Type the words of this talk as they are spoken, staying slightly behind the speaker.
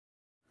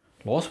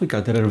Last week I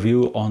did a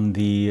review on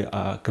the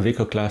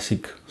Kaweco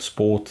Classic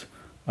Sport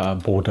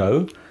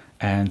Bordeaux,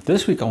 and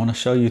this week I want to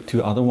show you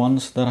two other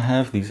ones that I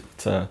have.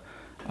 It's a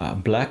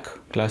black,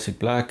 classic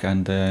black,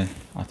 and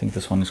I think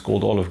this one is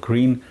called olive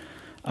green.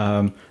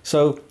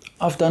 So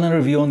I've done a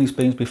review on these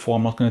pens before.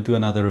 I'm not going to do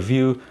another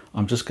review.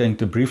 I'm just going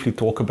to briefly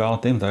talk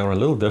about them. They are a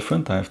little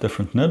different. I have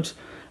different nibs,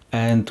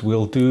 and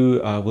we'll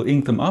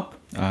ink them up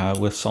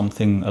with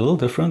something a little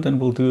different,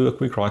 and we'll do a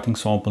quick writing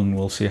sample, and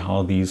we'll see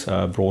how these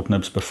broad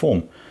nibs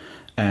perform.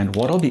 And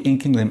what I'll be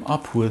inking them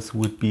up with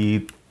would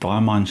be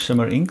Diamine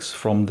shimmer inks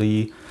from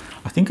the,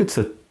 I think it's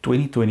a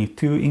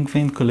 2022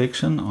 Inkvent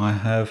collection. I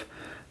have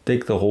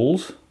Dig the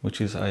Halls,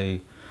 which is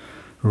a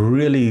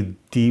really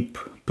deep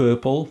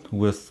purple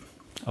with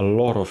a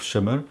lot of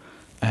shimmer,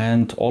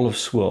 and Olive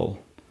Swirl,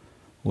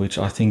 which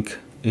I think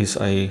is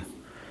a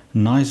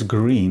nice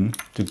green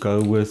to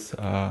go with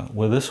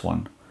this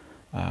one.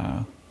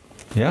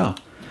 Yeah,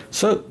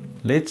 so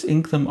let's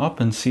ink them up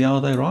and see how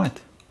they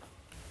write.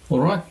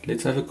 Alright,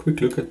 let's have a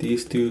quick look at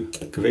these two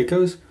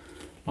Kawecos.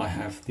 I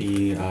have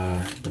the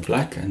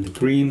black and the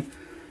green,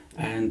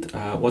 and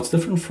what's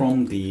different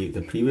from the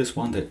previous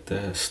one, that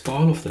the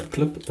style of the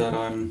clip that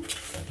I'm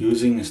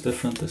using is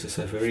different. This is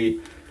a very,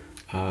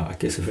 I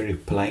guess a very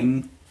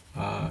plain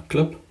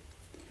clip,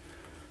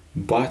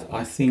 but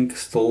I think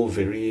still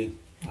very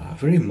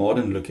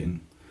modern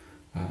looking.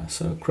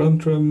 So chrome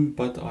trim,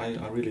 but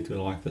I really do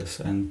like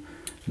this. And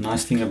the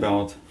nice thing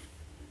about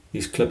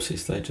these clips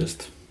is they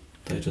just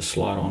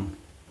slide on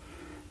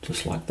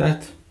just like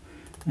that,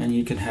 and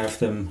you can have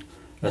them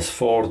as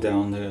far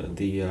down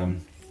the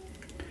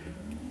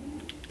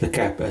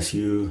cap as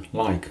you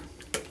like.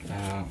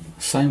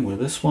 Same with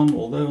this one,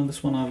 although on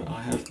this one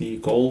I have the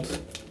gold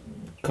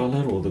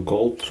color, or the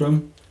gold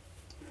trim,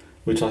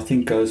 which I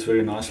think goes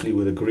very nicely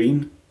with the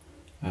green.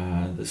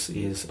 This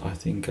is, I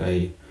think,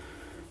 a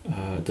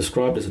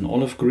described as an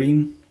olive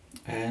green,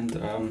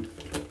 and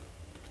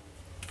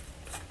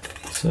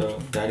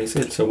so that is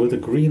it. So with the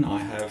green I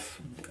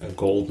have a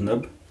gold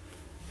nib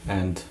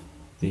and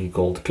the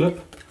gold clip,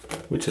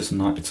 which is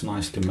it's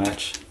nice to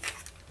match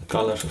the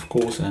colors, of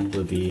course. And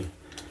with the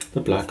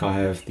black I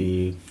have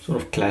the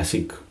sort of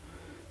classic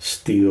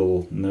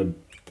steel nib,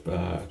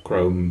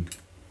 chrome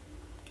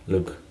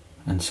look,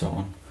 and so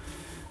on.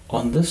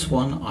 On this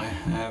one I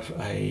have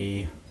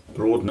a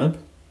broad nib.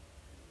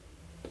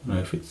 Don't know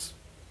if it's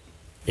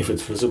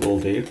visible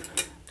there.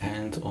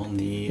 And on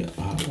the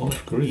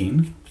olive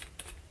green,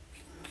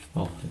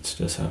 well, let's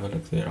just have a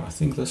look there. I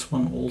think this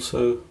one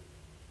also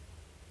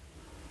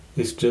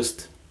is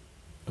just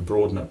a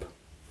broad nib.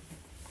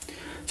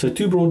 So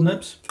two broad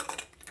nibs.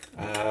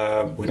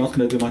 We're not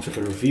going to do much of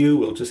a review.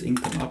 We'll just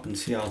ink them up and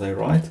see how they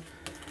write.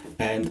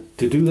 And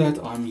to do that,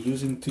 I'm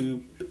using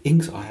two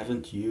inks I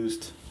haven't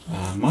used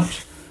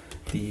much.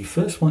 The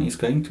first one is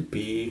going to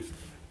be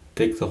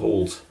Dig the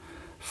Halls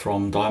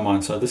from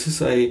Diamine. So this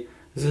is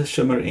a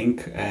shimmer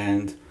ink,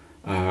 and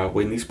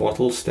when these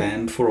bottles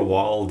stand for a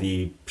while,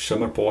 the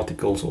shimmer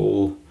particles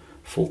all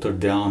filter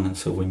down, and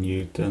so when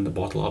you turn the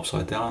bottle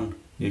upside down,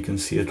 you can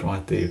see it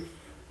right there,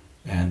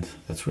 and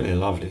that's really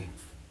lovely.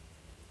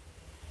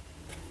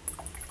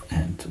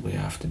 And we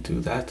have to do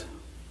that,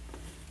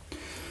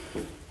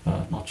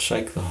 not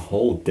shake the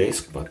whole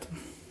desk, but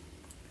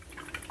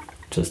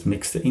just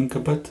mix the ink a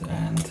bit,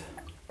 and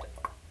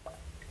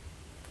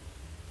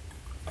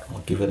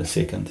I'll give it a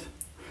second.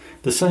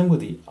 The same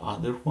with the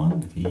other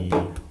one.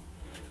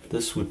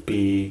 This would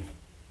be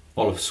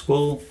Olive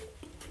Swirl.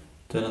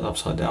 Turn it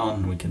upside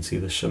down, we can see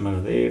the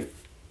shimmer there.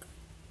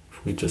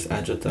 If we just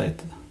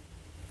agitate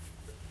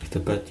it a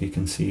bit, you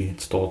can see it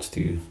starts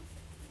to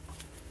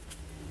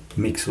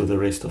mix with the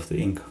rest of the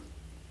ink.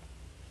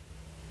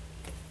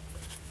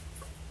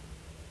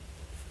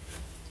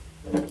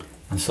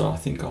 And so I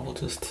think I will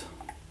just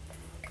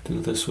do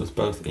this with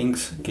both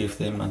inks, give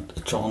them a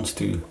chance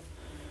to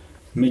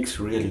mix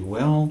really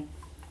well.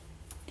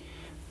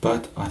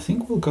 But I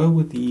think we'll go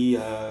with the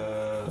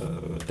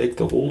Dig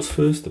the Halls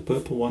first, the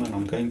purple one, and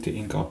I'm going to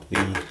ink up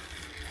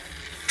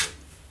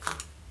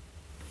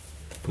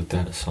put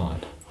that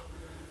aside.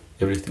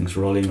 Everything's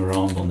rolling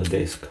around on the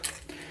desk.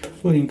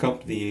 We'll ink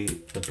up the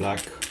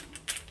black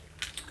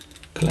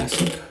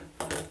classic.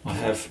 I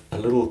have a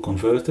little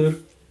converter.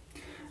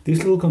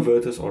 These little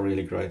converters are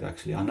really great,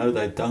 actually. I know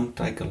they don't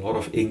take a lot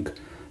of ink,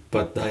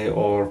 but they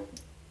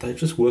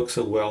just work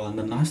so well. And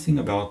the nice thing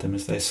about them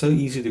is they're so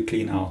easy to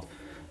clean out,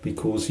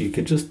 because you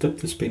can just dip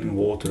this pen in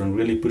water and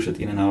really push it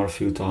in and out a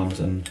few times,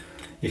 and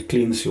it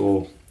cleans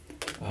your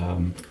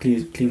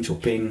cleans your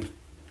pen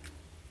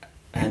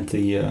and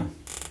the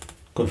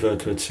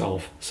converter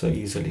itself so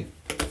easily.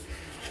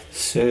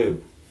 So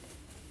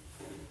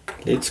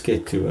let's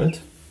get to it.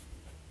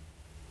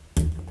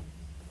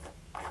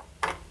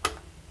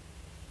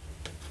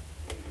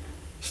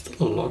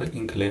 Still a lot of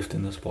ink left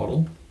in this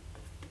bottle.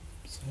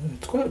 So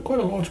it's quite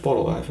a large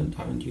bottle. I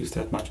haven't used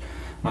that much.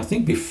 I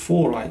think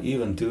before I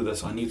even do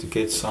this, I need to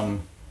get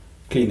some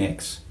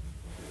Kleenex,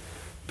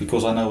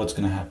 because I know what's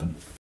going to happen.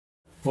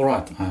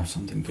 Alright, I have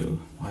something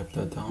to wipe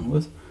that down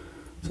with.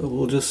 So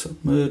we'll just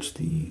submerge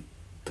the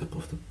tip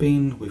of the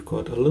pen. We've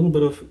got a little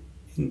bit of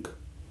ink.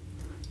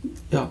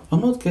 Yeah,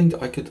 I'm not going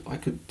to, I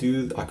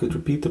could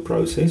repeat the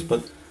process,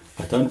 but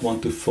I don't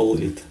want to fill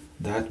it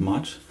that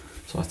much.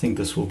 So I think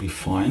this will be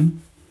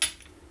fine.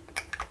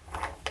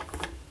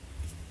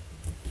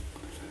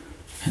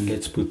 And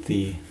let's put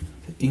the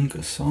ink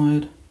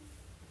aside.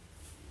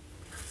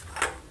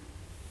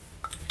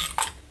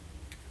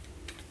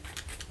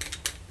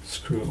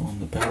 Screw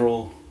on the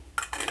barrel.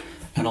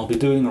 And I'll be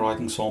doing a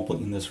writing sample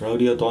in this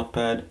Rhodia dot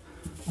pad.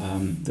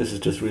 This is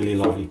just really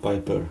lovely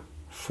paper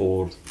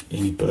for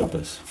any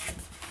purpose.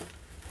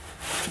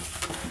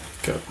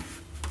 Go.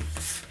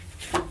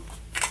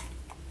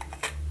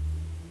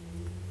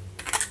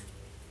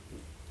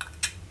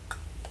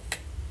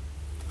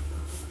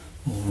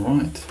 All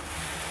right.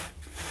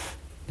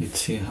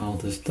 Let's see how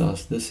this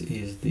does. This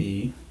is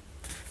the,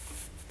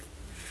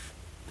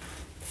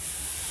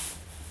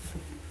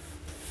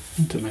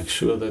 to make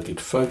sure that it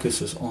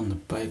focuses on the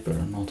paper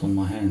and not on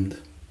my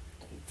hand.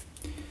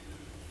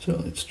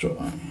 So let's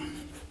try.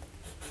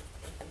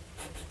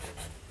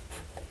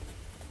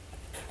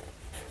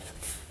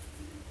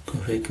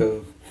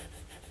 Kaweco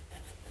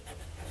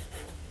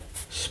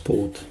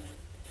Sport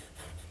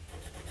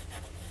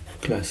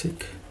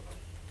Classic,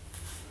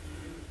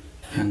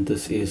 and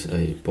this is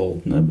a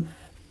Broad Nib,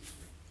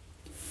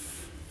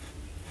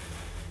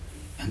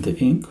 and the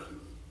ink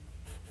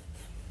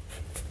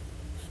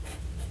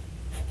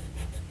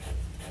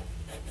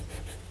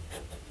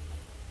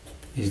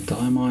is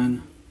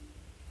Diamine.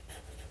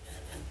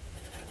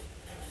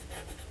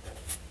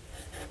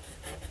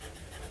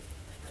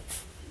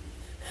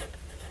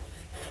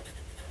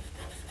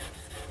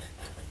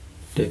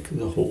 Deck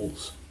the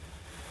holes.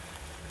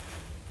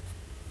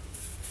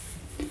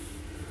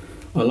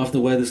 I love the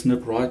way this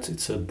nib writes.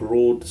 It's a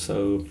broad,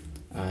 so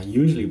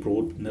usually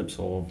broad nibs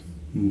are,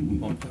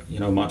 you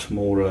know, much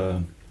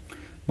more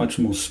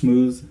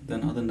smooth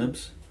than other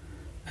nibs,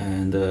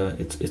 and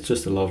it's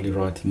just a lovely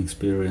writing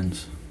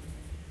experience.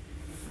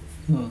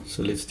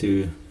 So let's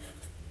do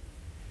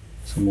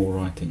some more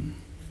writing.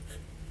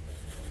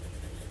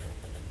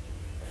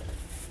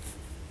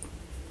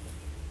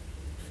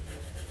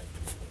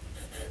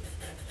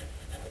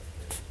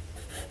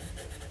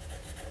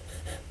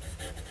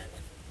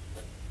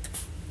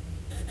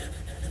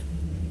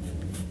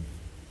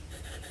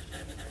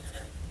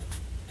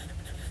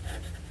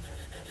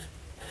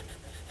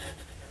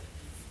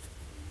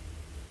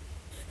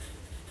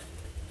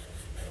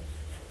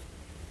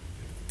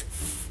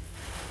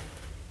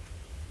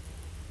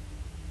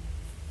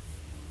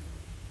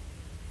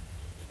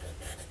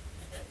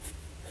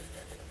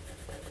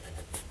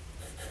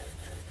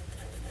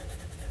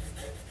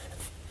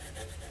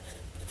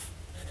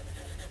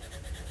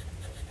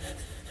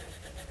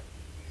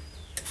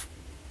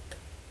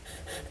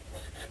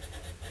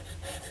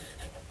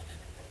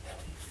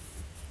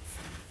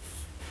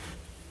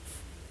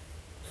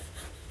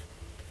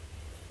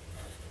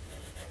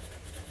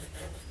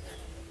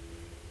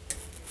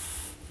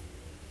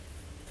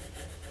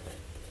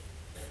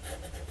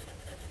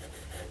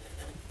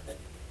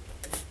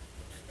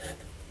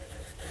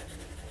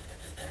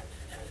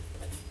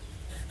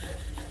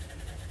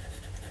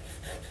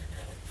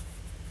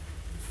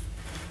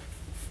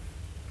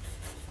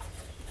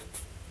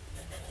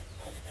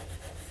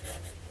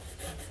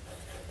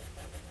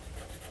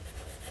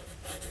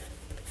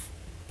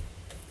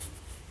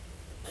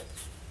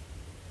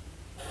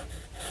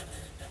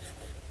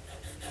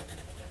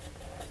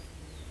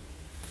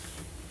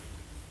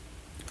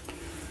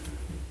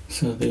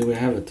 So there we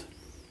have it.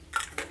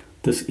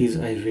 This is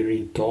a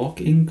very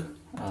dark ink,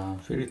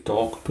 very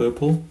dark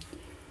purple.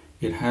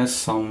 It has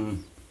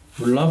some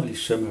lovely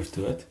shimmer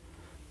to it,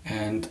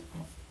 and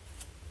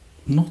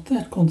not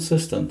that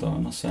consistent, I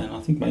must say. And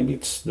I think maybe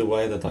it's the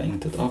way that I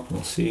inked it up,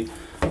 we'll see.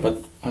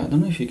 But I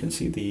don't know if you can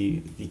see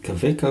the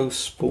Kaweco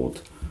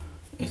Sport.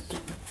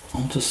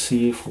 I'll just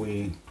see if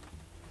we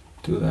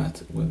do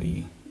that with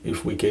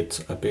if we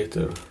get a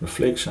better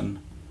reflection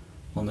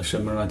on the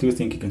shimmer. And I do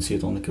think you can see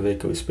it on the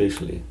Kaweco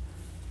especially.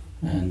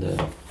 And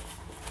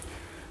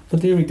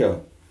but there we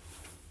go.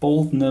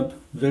 Bold nib,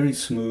 very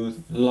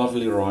smooth,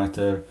 lovely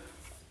writer,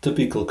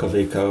 typical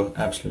Kaweco,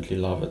 absolutely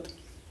love it.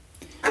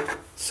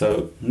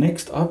 So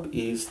next up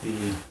is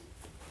the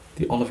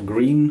olive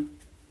green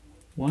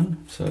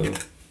one. So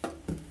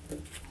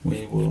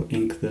we will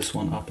ink this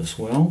one up as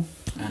well,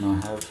 and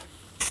I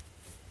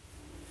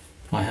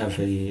have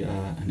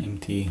an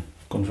empty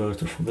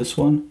converter for this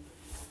one.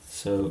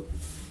 So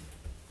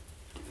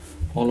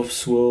olive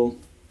swirl.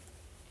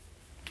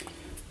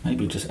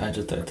 Maybe just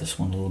agitate this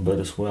one a little bit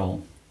as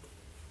well.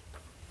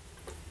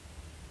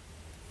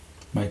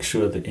 Make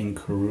sure the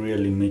ink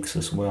really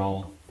mixes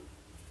well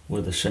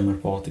with the shimmer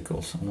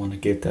particles. I want to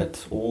get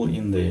that all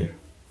in there.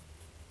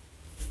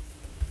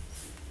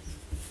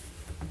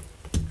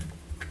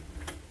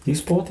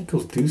 These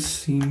particles do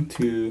seem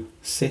to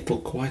settle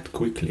quite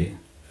quickly.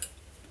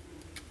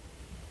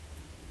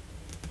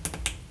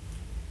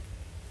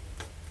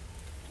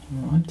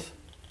 Alright.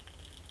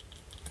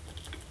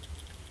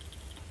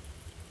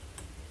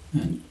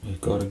 And we've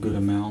got a good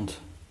amount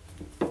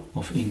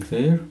of ink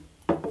there.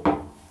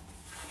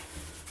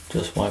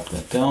 Just wipe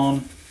that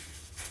down.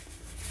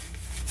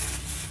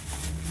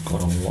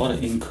 Got a lot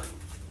of ink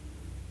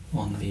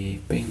on the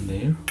pen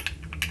there.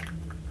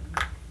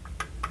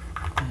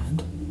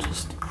 And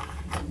just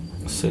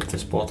set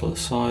this bottle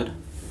aside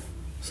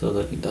so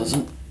that it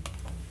doesn't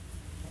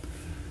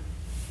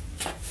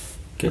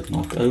get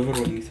knocked over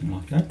or anything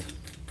like that.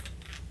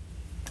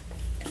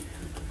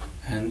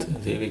 And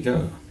there we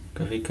go,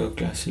 Kaweco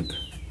Classic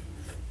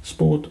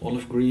Sport,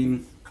 olive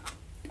green,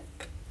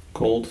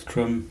 gold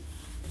trim.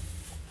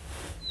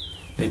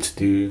 Let's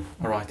do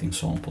a writing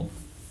sample.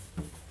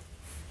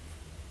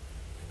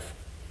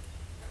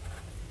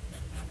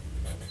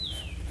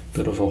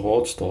 Bit of a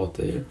hard start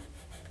there.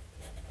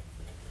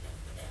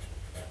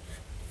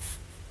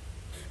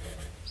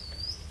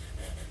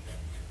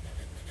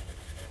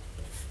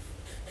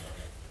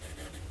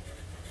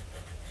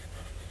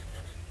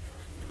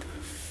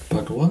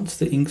 But once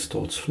the ink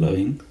starts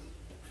flowing,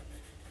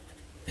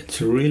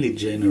 it's really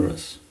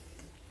generous,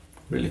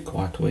 really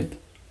quite wet,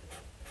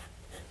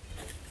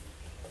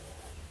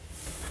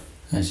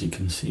 as you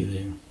can see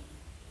there.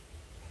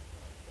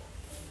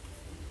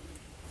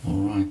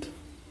 Alright.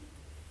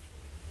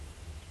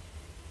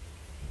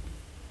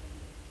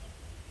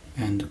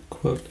 And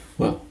quote,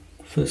 well,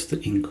 first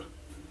the ink.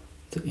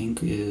 The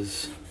ink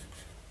is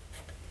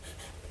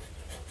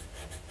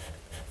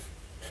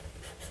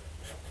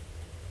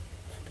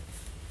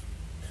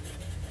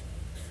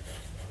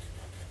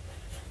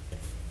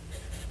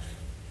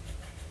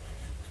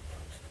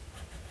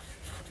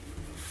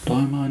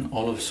Diamine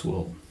Olive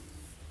Swirl.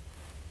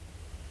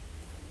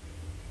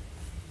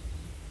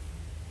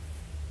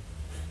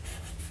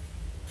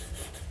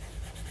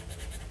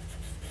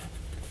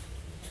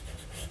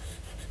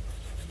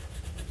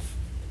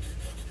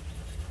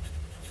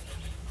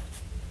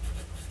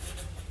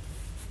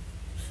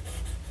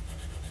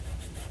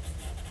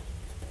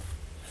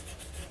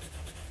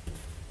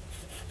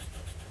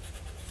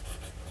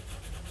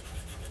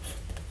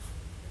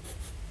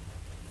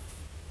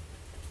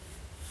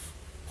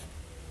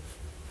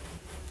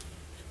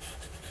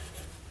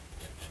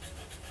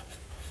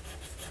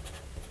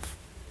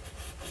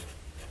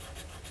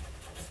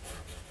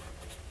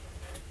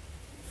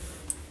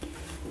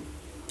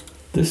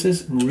 This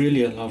is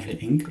really a lovely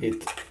ink.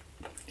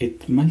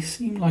 It may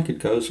seem like it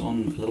goes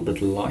on a little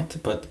bit light,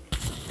 but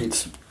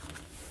it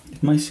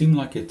may seem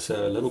like it's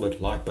a little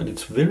bit light, but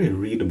it's very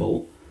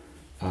readable.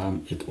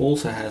 It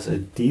also has a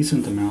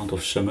decent amount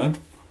of shimmer,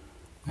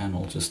 and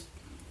I'll just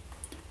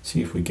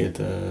see if we get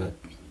a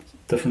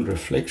different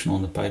reflection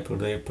on the paper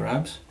there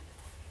perhaps.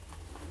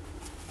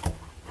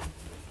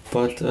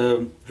 But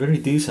very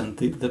decent.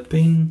 The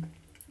pen,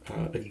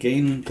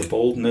 again, the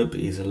Broad Nib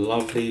is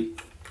lovely.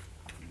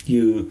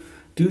 You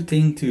do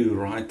tend to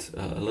write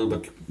a little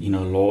bit,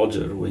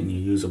 larger when you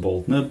use a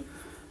Broad Nib,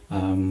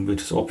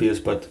 which is obvious,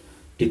 but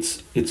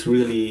it's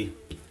really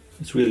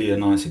a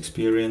nice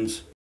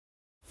experience.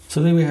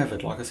 So there we have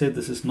it. Like I said,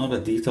 this is not a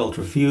detailed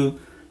review.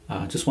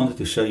 I just wanted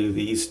to show you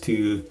these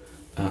two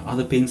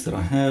other pens that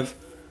I have.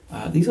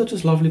 These are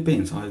just lovely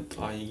pens.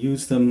 I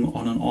use them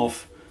on and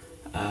off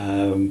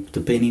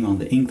depending on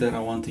the ink that I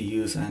want to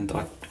use, and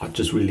I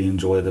just really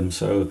enjoy them.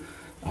 So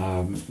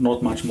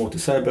not much more to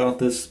say about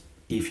this.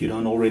 If you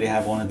don't already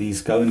have one of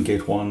these, go and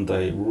get one.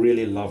 They're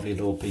really lovely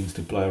little pens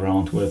to play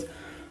around with.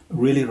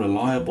 Really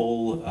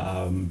reliable,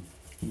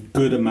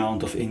 good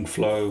amount of ink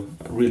flow,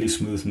 really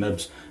smooth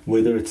nibs.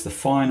 Whether it's the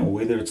fine or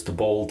whether it's the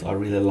bold, I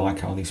really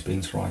like how these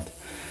pens write.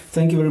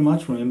 Thank you very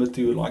much. Remember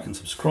to like and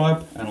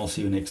subscribe, and I'll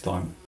see you next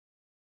time.